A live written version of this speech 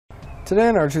Today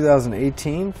in our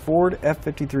 2018 Ford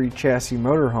F53 Chassis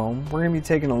Motor-home, we're going to be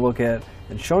taking a look at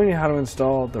and showing you how to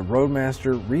install the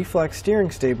Roadmaster Reflex steering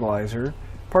stabilizer,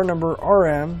 part number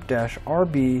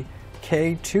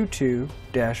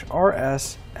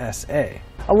RM-RBK22-RSSA.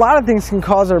 A lot of things can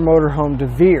cause our motorhome to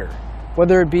veer,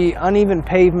 whether it be uneven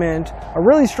pavement, a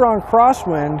really strong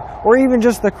crosswind, or even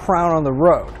just the crown on the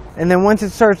road. And then once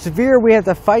it starts to veer, we have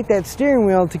to fight that steering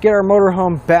wheel to get our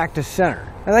motorhome back to center.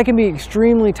 And that can be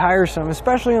extremely tiresome,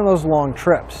 especially on those long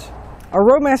trips. Our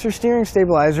Roadmaster steering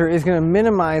stabilizer is going to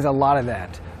minimize a lot of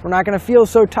that. We're not going to feel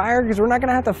so tired because we're not going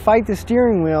to have to fight the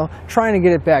steering wheel trying to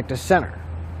get it back to center.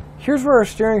 Here's what our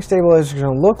steering stabilizer is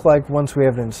going to look like once we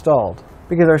have it installed.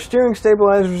 Because our steering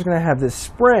stabilizer is going to have this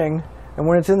spring, and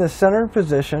when it's in the center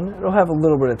position, it'll have a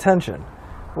little bit of tension.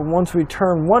 But once we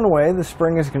turn one way, the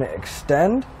spring is going to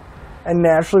extend and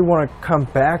naturally want to come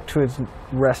back to its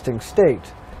resting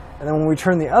state. And then when we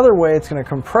turn the other way, it's going to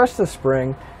compress the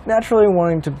spring, naturally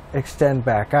wanting to extend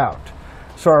back out.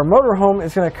 So our motorhome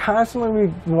is going to constantly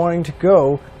be wanting to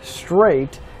go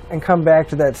straight and come back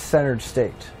to that centered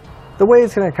state. The way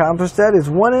it's going to accomplish that is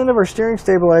one end of our steering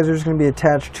stabilizer is going to be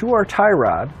attached to our tie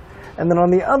rod, and then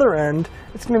on the other end,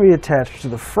 it's going to be attached to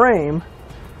the frame.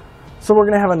 So we're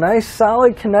going to have a nice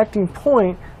solid connecting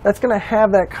point that's going to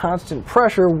have that constant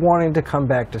pressure wanting to come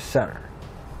back to center.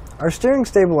 Our steering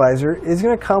stabilizer is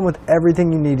going to come with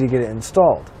everything you need to get it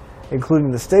installed, including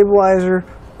the stabilizer,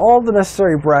 all the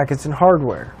necessary brackets and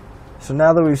hardware. So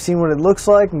now that we've seen what it looks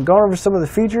like and gone over some of the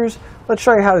features, let's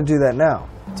show you how to do that now.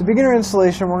 To begin our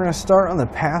installation, we're going to start on the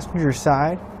passenger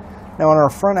side. Now on our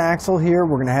front axle here,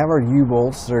 we're going to have our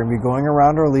U-bolts that are going to be going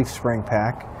around our leaf spring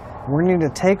pack. We're going to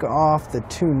need to take off the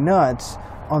two nuts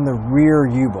on the rear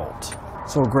U-bolt.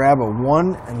 So we'll grab a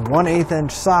 1 1/8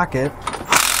 inch socket.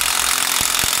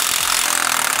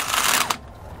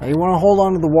 Now you want to hold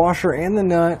on to the washer and the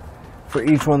nut for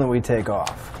each one that we take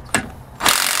off.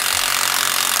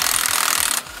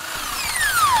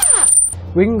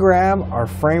 We can grab our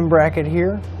frame bracket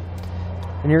here,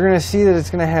 and you're going to see that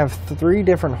it's going to have 3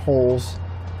 different holes,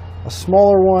 a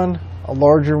smaller one, a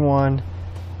larger one,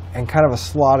 and kind of a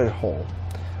slotted hole.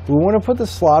 We want to put the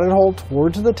slotted hole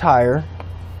towards the tire,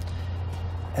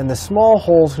 and the small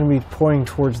hole is going to be pointing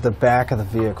towards the back of the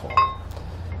vehicle.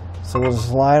 So we'll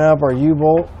just line up our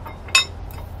U-bolt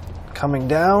coming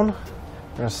down.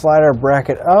 We're going to slide our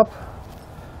bracket up.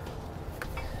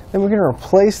 Then we're going to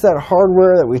replace that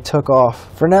hardware that we took off.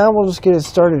 For now, we'll just get it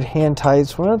started hand tight,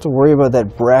 so we don't have to worry about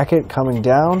that bracket coming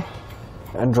down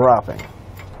and dropping.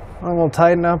 And we'll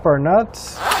tighten up our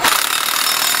nuts.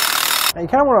 Now you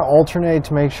kind of want to alternate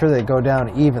to make sure they go down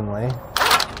evenly.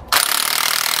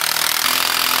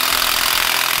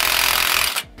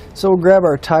 So we'll grab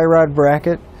our tie rod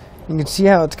bracket. You can see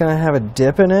how it's going to have a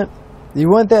dip in it. You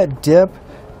want that dip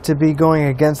to be going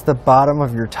against the bottom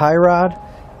of your tie rod,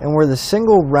 and where the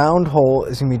single round hole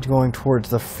is going to be going towards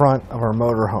the front of our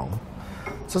motorhome.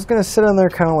 So it's going to sit on there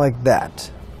kind of like that.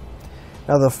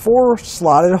 Now the 4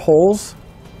 slotted holes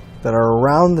that are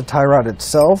around the tie rod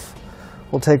itself,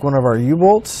 we'll take one of our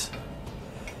U-bolts.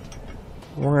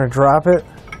 We're going to drop it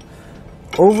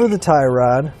over the tie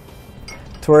rod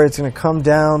to where it's going to come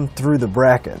down through the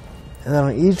bracket. And then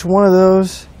on each one of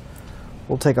those,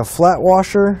 we'll take a flat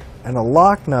washer and a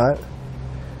lock nut.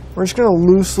 We're just going to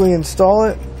loosely install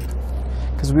it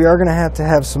because we are going to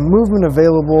have some movement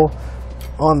available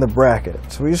on the bracket.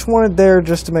 So we just want it there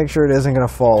just to make sure it isn't going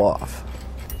to fall off.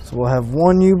 So we'll have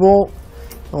one U-bolt,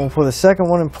 and we'll put the second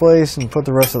one in place and put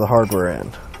the rest of the hardware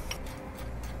in.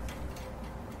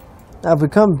 Now if we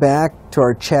come back to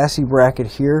our chassis bracket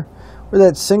here, where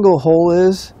that single hole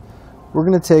is, we're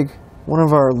going to take one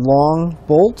of our long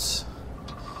bolts.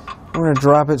 We're going to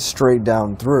drop it straight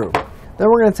down through. Then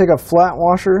we're going to take a flat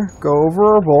washer, go over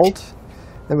our bolt.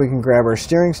 Then we can grab our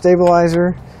steering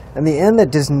stabilizer, and the end that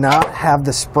does not have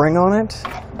the spring on it,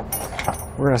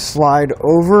 we're going to slide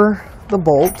over the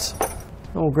bolt.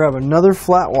 And we'll grab another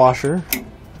flat washer,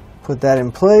 put that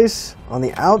in place on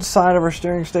the outside of our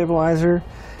steering stabilizer,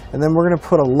 and then we're going to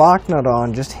put a lock nut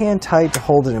on, just hand tight to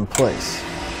hold it in place.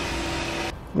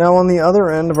 Now on the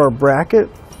other end of our bracket,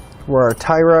 where our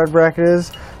tie rod bracket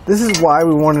is, this is why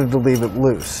we wanted to leave it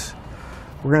loose.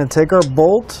 We're going to take our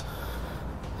bolt,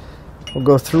 we'll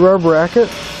go through our bracket,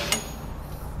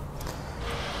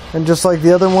 and just like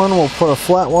the other one, we'll put a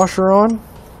flat washer on.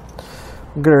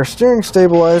 We'll get our steering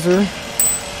stabilizer,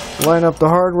 line up the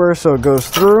hardware so it goes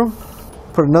through,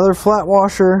 put another flat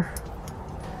washer,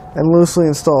 and loosely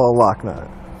install a lock nut.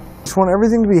 Just want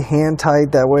everything to be hand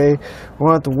tight, that way we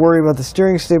won't have to worry about the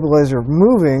steering stabilizer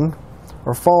moving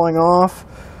or falling off,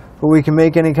 but we can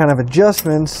make any kind of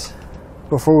adjustments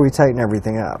before we tighten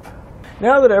everything up.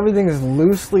 Now that everything is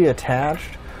loosely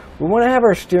attached, we want to have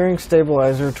our steering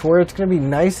stabilizer to where it's going to be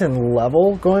nice and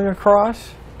level going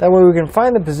across. That way we can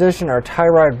find the position our tie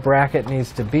rod bracket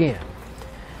needs to be in.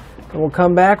 And we'll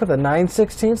come back with a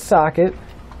 9/16 socket,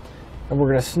 and we're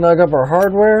going to snug up our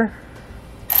hardware.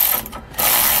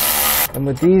 And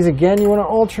with these, again, you want to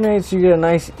alternate so you get a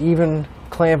nice even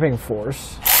clamping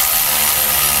force.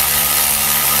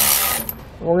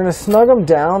 We're going to snug them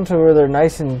down to where they're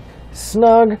nice and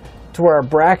snug, to where our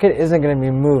bracket isn't going to be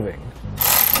moving.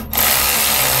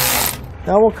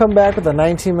 Now we'll come back with a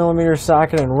 19mm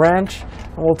socket and wrench,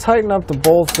 and we'll tighten up the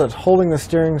bolts that's holding the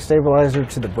steering stabilizer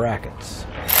to the brackets.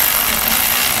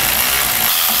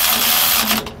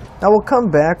 Now we'll come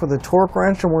back with a torque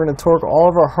wrench, and we're going to torque all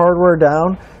of our hardware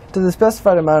down to the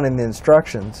specified amount in the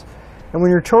instructions. And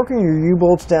when you're torquing your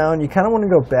U-bolts down, you kind of want to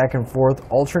go back and forth,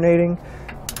 alternating,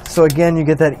 so again you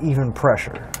get that even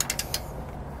pressure.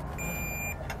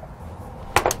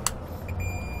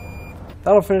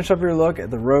 That'll finish up your look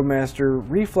at the Roadmaster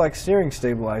Reflex steering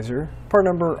stabilizer, part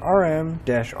number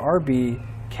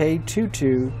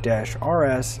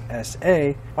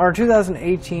RM-RBK22-RSSA, on our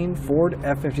 2018 Ford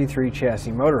F53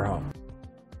 Chassis Motor-home.